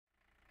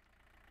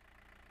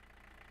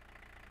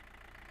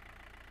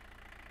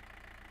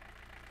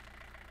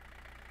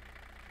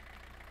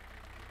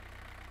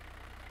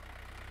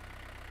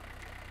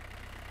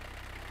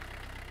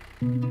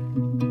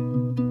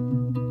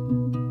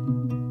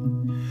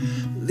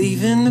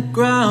Leaving the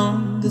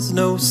ground, there's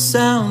no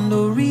sound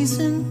or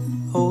reason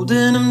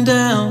holding him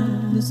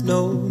down. There's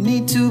no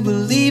need to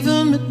believe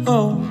him at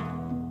all.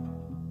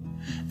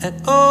 At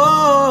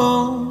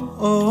all.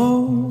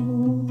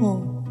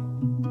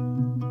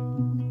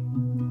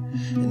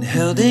 And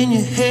held in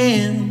your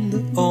hand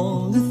the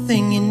only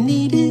thing you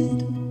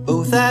needed,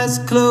 both eyes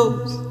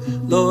closed.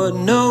 Lord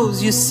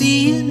knows you're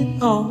seeing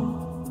it all.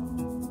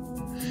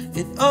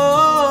 It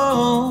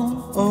all.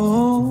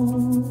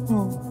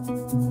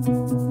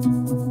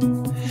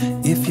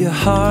 If your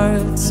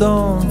heart's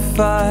on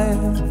fire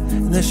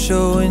and they're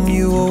showing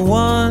you a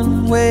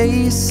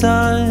one-way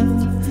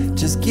sign,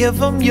 just give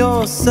them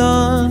your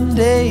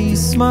Sunday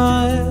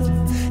smile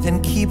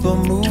and keep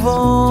them move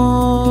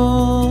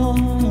on.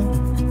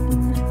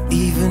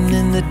 Even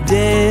in the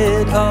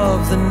dead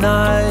of the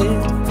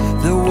night,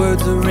 the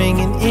words are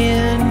ringing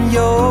in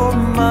your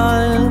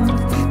mind.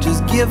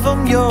 Just give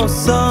them your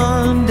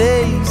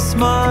Sunday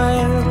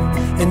smile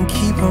and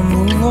keep them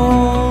move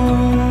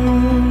on.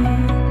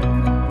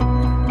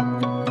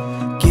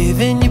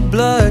 Giving your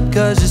blood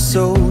cause you're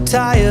so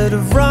tired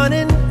of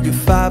running. Your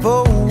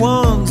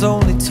 501s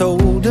only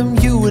told them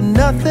you were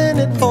nothing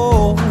at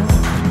all.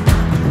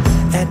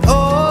 At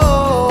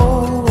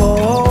all.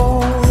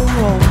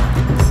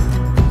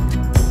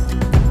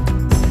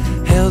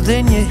 Held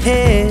in your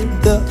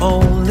head, the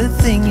only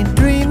thing you're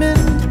dreaming.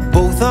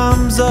 Both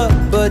arms up,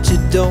 but you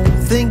don't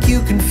think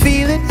you can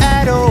feel it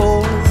at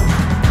all.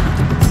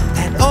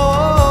 At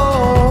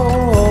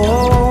all.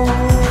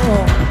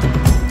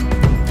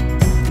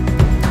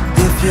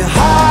 If your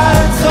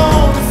heart's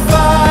on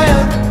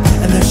fire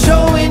and they're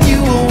showing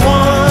you a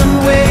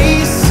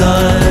one-way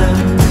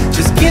sign,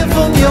 just give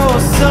them your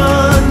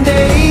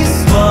Sunday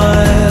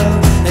smile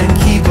and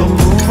keep them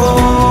move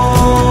on.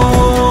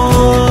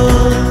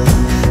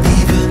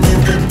 Even in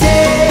the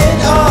dead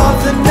of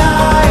the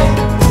night,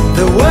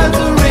 the words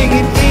are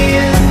ringing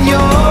in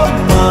your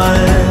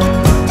mind.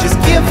 Just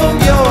give them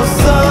your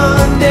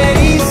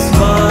Sunday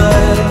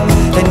smile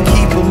and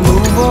keep them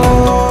move on.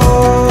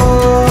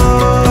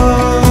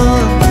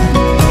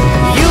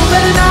 You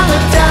better not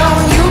look down,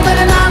 you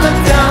better not look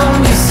down.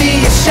 You see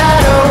your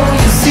shadow,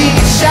 you see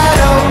your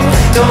shadow.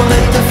 Don't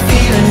let the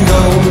feeling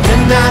go.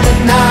 Na na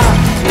na,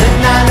 na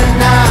na na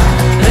na,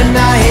 na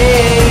na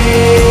hey.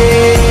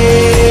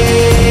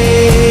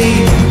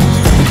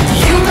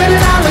 You better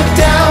not look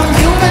down,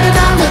 you better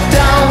not look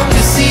down.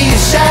 You see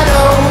your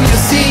shadow, you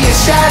see your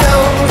shadow.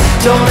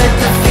 Don't let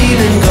the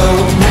feeling go.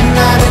 Na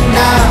na na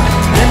na,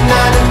 na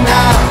na na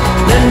na,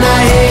 na na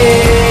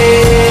hey.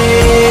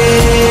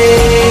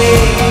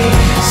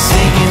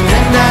 Singing na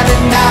na na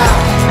na,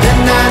 na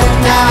na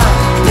na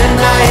na,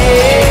 na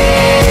hey.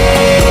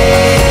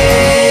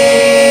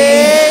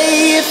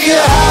 If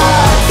your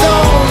heart's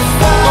on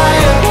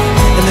fire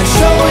and they're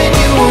showing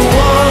you a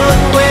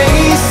one-way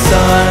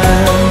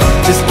sign,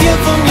 just give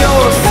them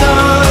your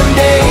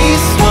Sunday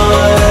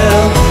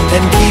smile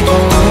and keep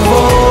them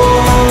moving.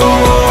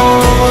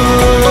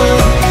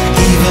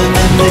 Even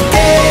in the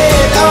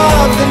dead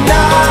of the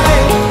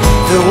night,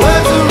 the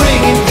words are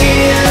ringing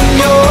in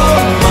your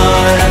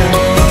mind.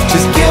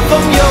 Just give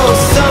them your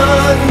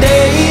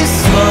Sunday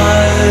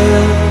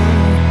smile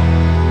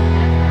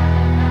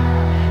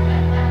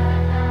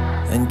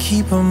and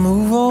keep them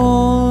moving.